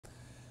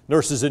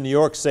Nurses in New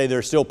York say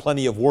there's still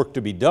plenty of work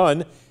to be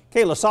done.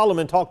 Kayla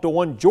Solomon talked to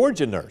one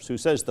Georgia nurse who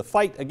says the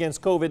fight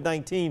against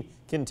COVID-19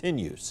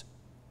 continues.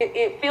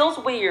 It feels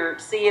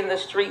weird seeing the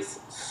streets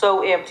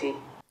so empty.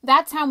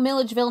 That's how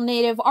Milledgeville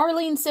native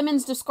Arlene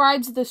Simmons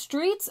describes the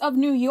streets of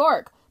New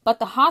York, but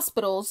the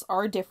hospitals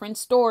are a different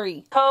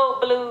story.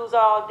 Cold blues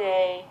all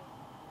day,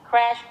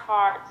 crash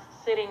carts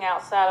sitting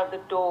outside of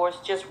the doors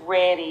just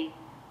ready.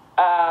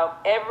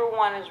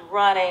 Everyone is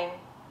running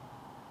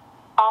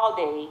all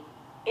day,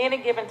 any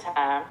given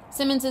time.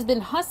 Simmons has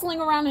been hustling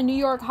around a New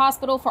York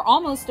hospital for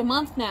almost a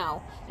month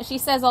now, and she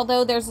says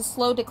although there's a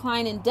slow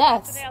decline in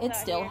deaths, it's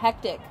still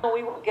hectic. When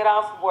we would get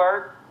off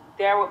work,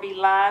 there would be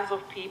lines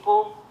of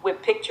people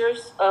with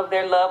pictures of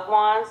their loved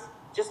ones,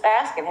 just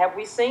asking, have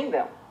we seen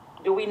them?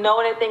 Do we know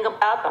anything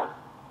about them?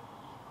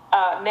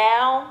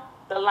 Now,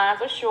 the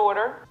lines are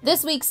shorter.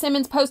 This week,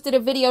 Simmons posted a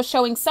video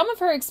showing some of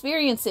her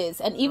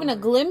experiences and even a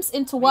glimpse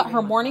into what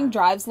her morning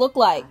drives look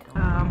like.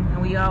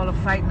 And we all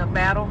are fighting a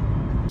battle.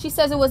 She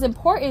says it was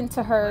important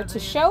to her to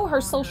show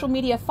her social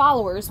media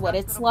followers what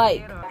it's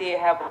like. I did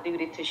have a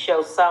duty to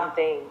show some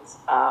things,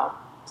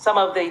 some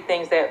of the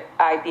things that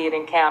I did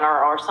encounter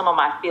or some of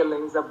my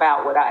feelings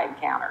about what I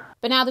encountered.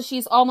 But now that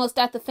she's almost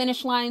at the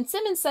finish line,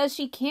 Simmons says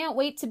she can't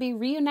wait to be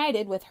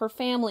reunited with her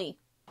family.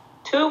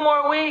 2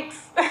 more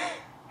weeks.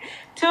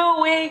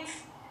 2 weeks,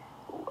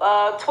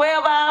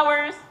 12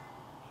 hours,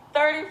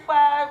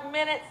 35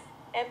 minutes,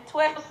 and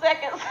 12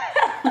 seconds.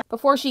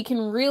 Before she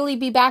can really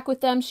be back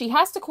with them, she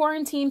has to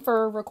quarantine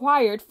for a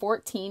required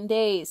 14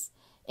 days.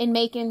 In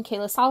Macon,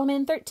 Kayla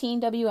Solomon,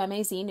 13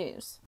 WMAZ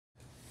News.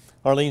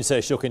 Arlene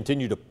says she'll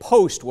continue to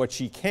post what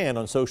she can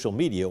on social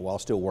media while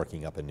still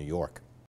working up in New York.